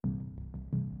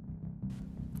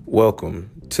Welcome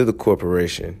to the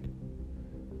corporation.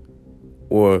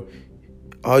 Or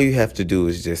all you have to do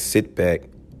is just sit back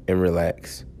and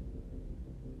relax.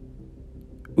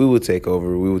 We will take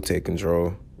over. We will take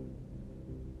control.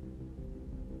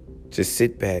 Just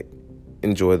sit back,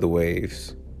 enjoy the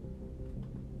waves,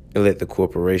 and let the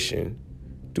corporation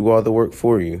do all the work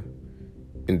for you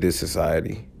in this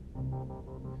society.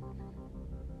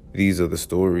 These are the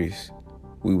stories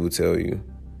we will tell you,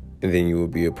 and then you will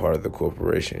be a part of the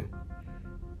corporation.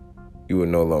 You will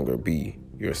no longer be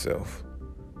yourself.